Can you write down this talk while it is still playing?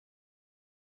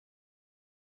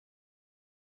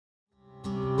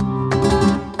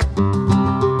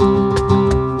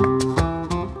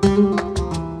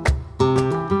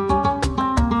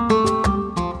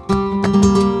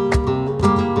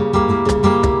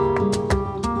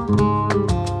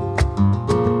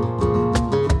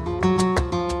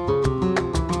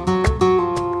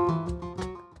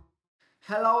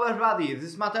everybody,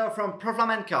 this is Matteo from Pro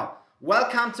Flamenco.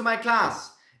 Welcome to my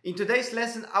class. In today's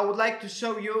lesson I would like to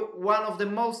show you one of the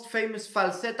most famous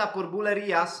falseta por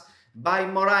Bulerias by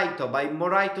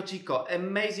Moraito Chico.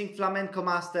 Amazing Flamenco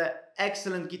Master,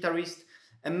 excellent guitarist,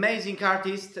 amazing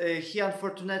artist. He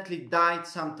unfortunately died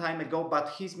some time ago, but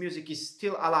his music is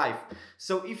still alive.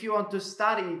 So if you want to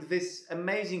study this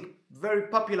amazing, very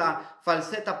popular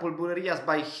falseta por Bulerias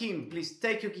by him, please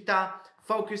take your guitar,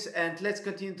 focus, and let's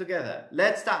continue together.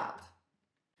 Let's start.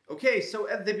 Okay, so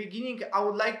at the beginning I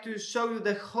would like to show you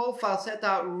the whole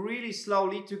falseta really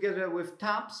slowly together with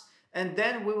taps, and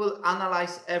then we will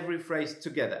analyze every phrase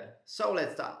together. So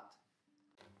let's start.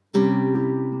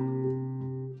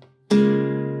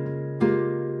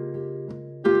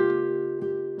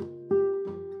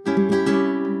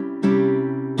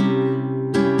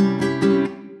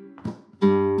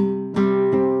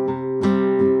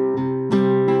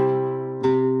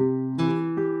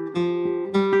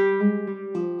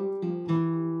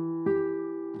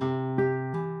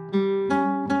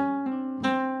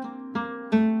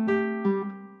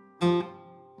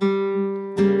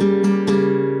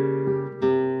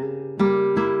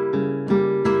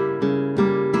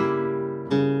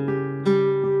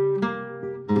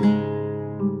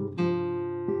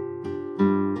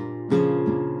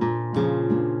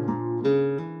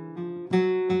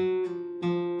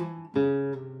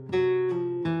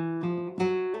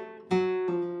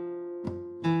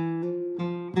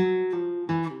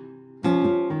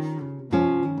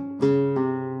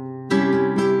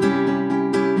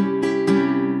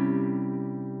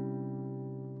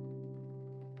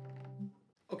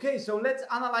 Okay, so let's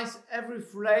analyze every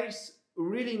phrase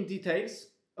really in details.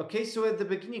 Okay, so at the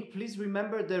beginning, please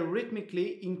remember that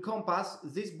rhythmically in compass,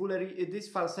 this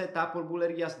falseta por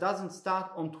Bulerias doesn't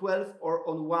start on 12 or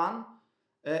on 1.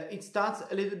 It starts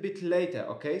a little bit later,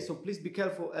 okay? So please be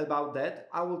careful about that.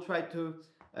 I will try to,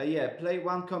 play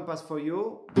one compass for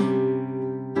you.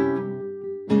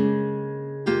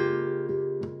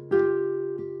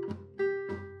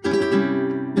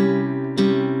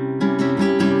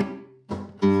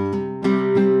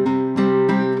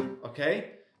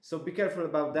 Okay, so be careful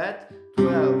about that.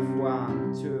 12,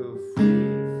 1, 2, 3,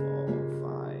 4,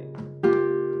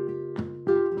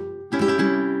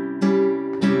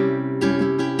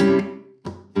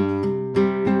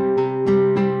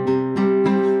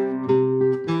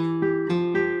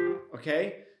 5.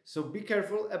 Okay, so be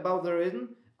careful about the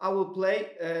rhythm. I will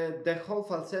play the whole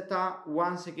falseta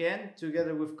once again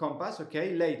together with compass,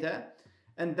 okay, later.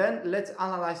 And then let's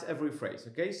analyze every phrase,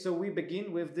 okay? So we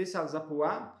begin with this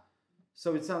alzapua.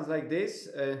 So it sounds like this,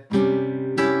 and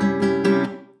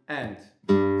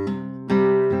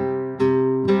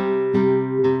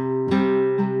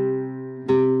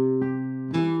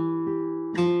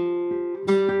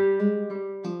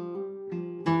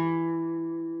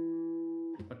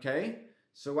okay,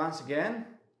 so once again.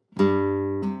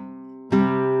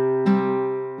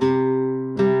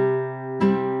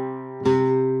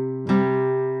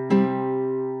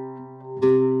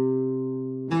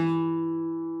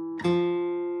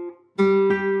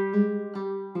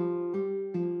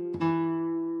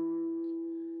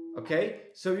 Okay,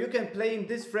 so you can play in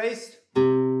this phrase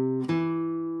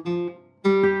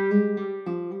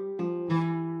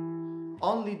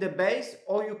only the bass,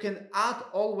 or you can add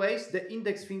always the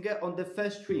index finger on the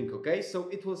first string, okay? So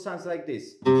it will sound like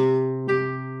this.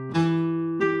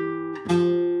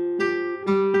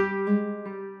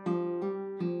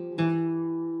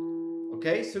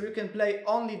 Okay, so you can play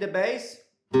only the bass.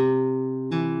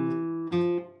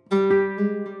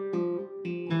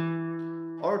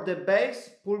 Or the bass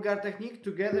pulgar technique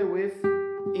together with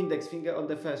index finger on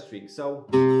the first string. So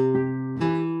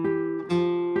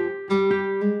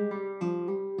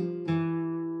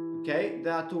okay,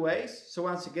 there are two ways. So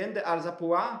once again, the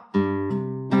alzapua.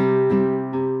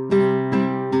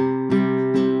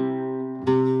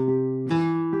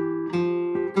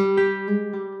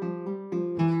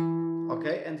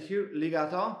 Okay, and here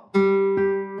legato.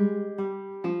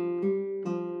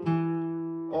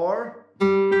 Or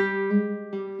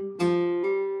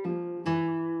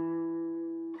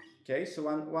okay, so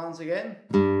once again.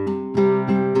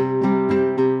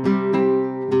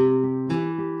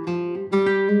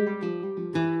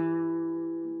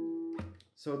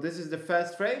 So this is the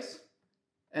first phrase,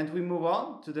 and we move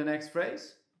on to the next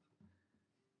phrase.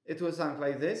 It will sound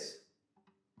like this.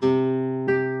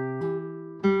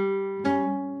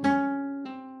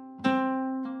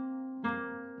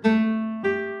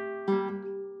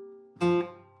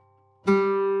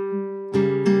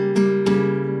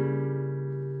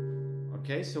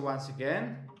 Okay, so once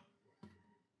again.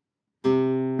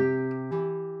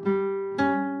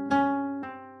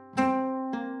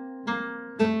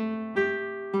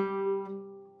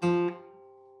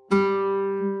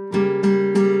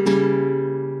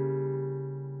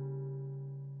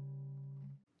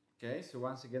 Okay, so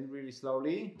once again, really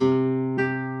slowly.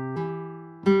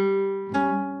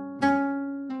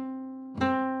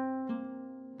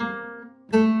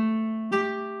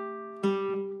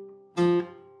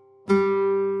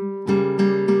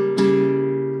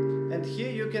 And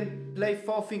here you can play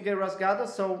 4-finger rasgado,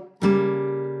 so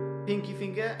pinky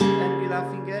finger, angular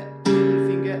finger, middle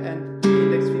finger and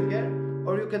index finger.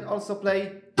 Or you can also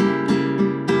play, so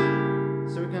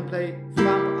you can play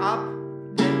thumb up,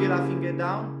 angular finger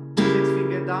down, index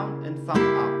finger down and thumb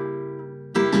up.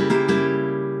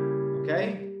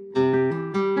 Okay?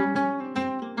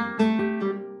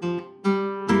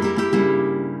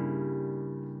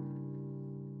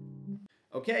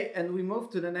 Okay, and we move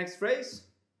to the next phrase.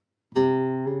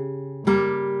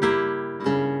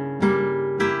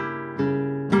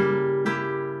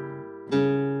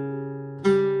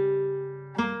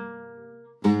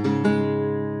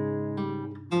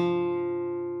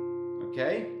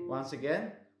 Okay, once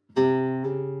again.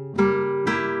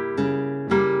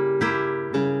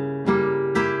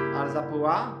 Alza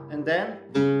pua, and then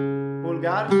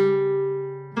pulgar,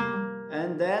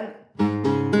 and then.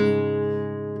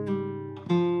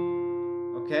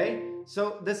 Okay,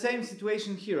 so the same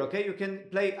situation here. Okay, you can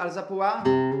play alza pua,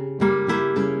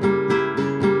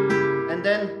 and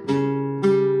then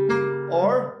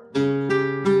or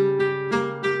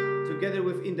together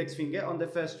with index finger on the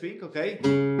first string. Okay.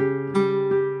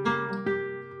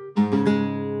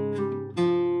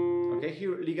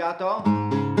 Here legato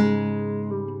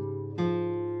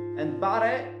and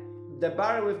barre. The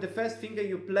barre with the first finger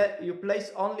you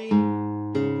place only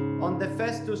on the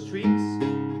first two strings,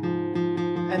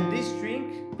 and this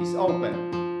string is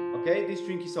open. Okay, this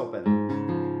string is open.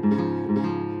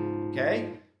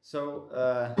 Okay, so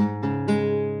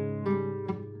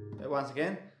once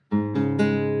again.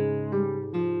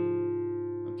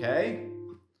 Okay,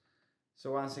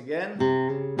 so once again.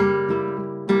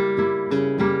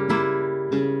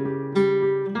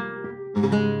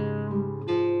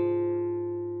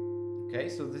 Okay,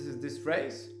 so this is this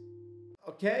phrase.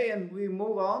 Okay, and we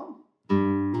move on.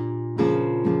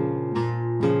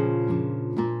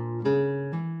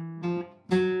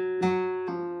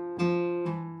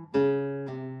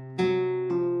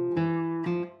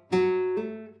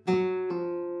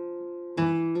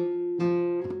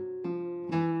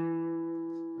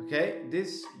 Okay,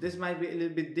 this might be a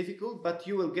little bit difficult, but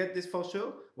you will get this for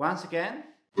sure. Once again.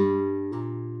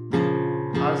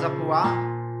 Alza pua.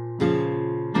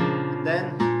 And then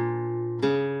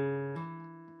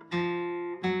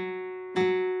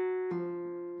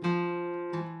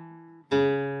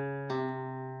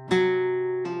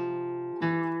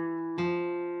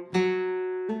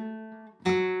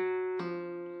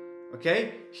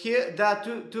okay, here there are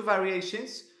two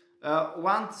variations.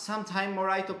 Sometime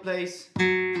Moraito plays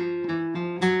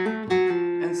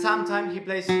and sometime he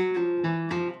plays.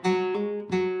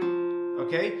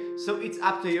 Okay, so it's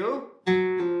up to you.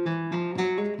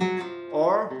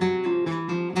 Or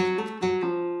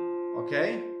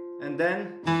okay, and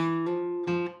then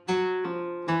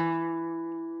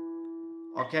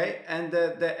okay, and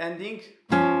the ending.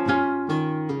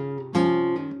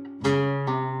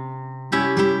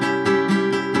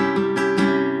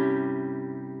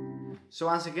 So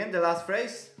once again, the last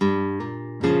phrase.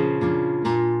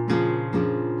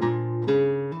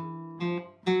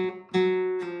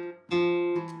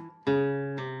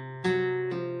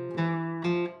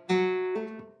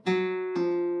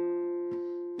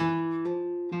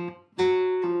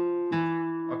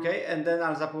 Okay, and then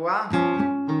alza pua.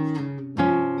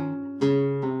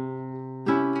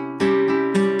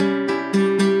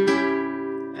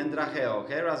 And rajeo,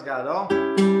 okay, rasgado.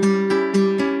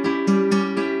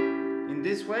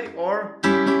 This way, or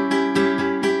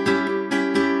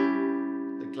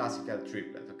the classical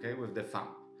triplet, okay, with the thumb.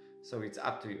 So it's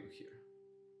up to you here.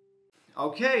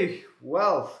 Okay,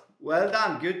 well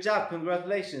done, good job,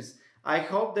 congratulations. I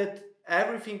hope that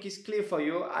everything is clear for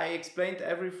you. I explained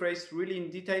every phrase really in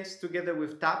details together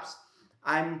with taps.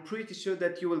 I'm pretty sure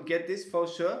that you will get this for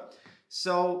sure.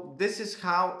 So this is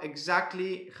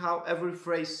exactly how every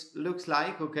phrase looks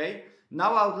like, okay.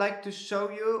 Now I would like to show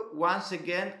you once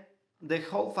again the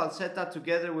whole falseta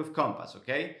together with compass,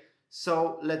 okay?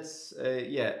 So let's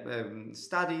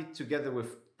study together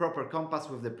with proper compass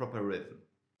with the proper rhythm.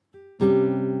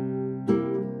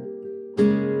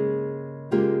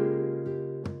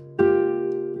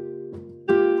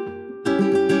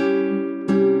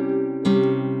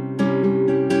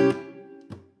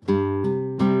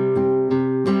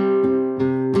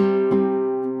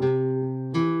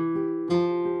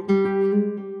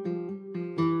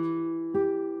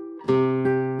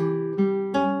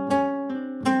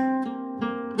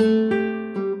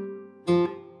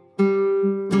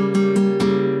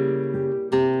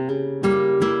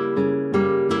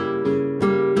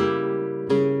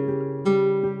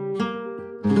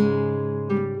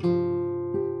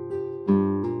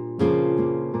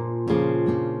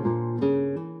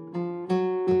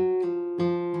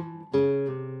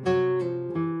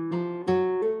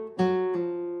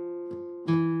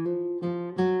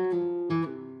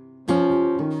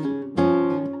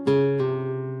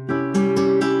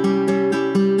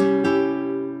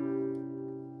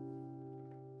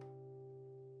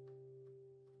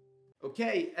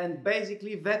 and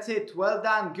basically that's it. Well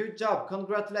done, good job,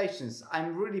 congratulations.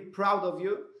 I'm really proud of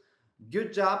you.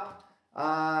 Good job.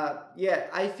 Yeah,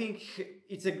 I think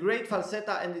it's a great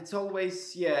falseta, and it's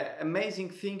always, yeah, amazing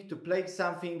thing to play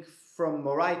something from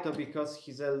Moraito, because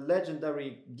he's a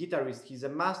legendary guitarist. He's a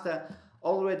master,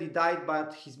 already died,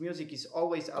 but his music is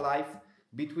always alive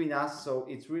between us, so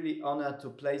it's really honor to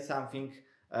play something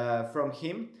from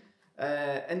him.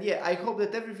 And yeah, I hope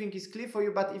that everything is clear for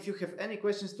you, but if you have any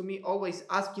questions to me, always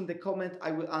ask in the comment.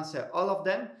 I will answer all of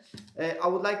them. I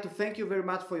would like to thank you very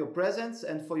much for your presence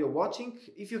and for your watching.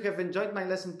 If you have enjoyed my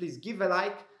lesson, please give a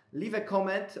like, leave a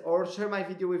comment, or share my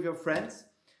video with your friends.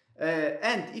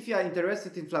 And if you are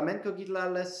interested in flamenco guitar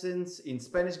lessons, in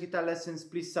Spanish guitar lessons,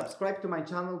 please subscribe to my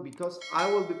channel, because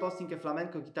I will be posting a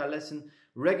flamenco guitar lesson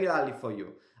regularly for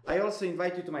you. I also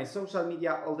invite you to my social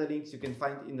media. All the links you can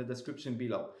find in the description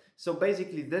below. So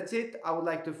basically that's it. I would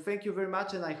like to thank you very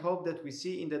much, and I hope that we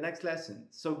see in the next lesson.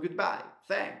 So goodbye.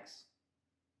 Thanks.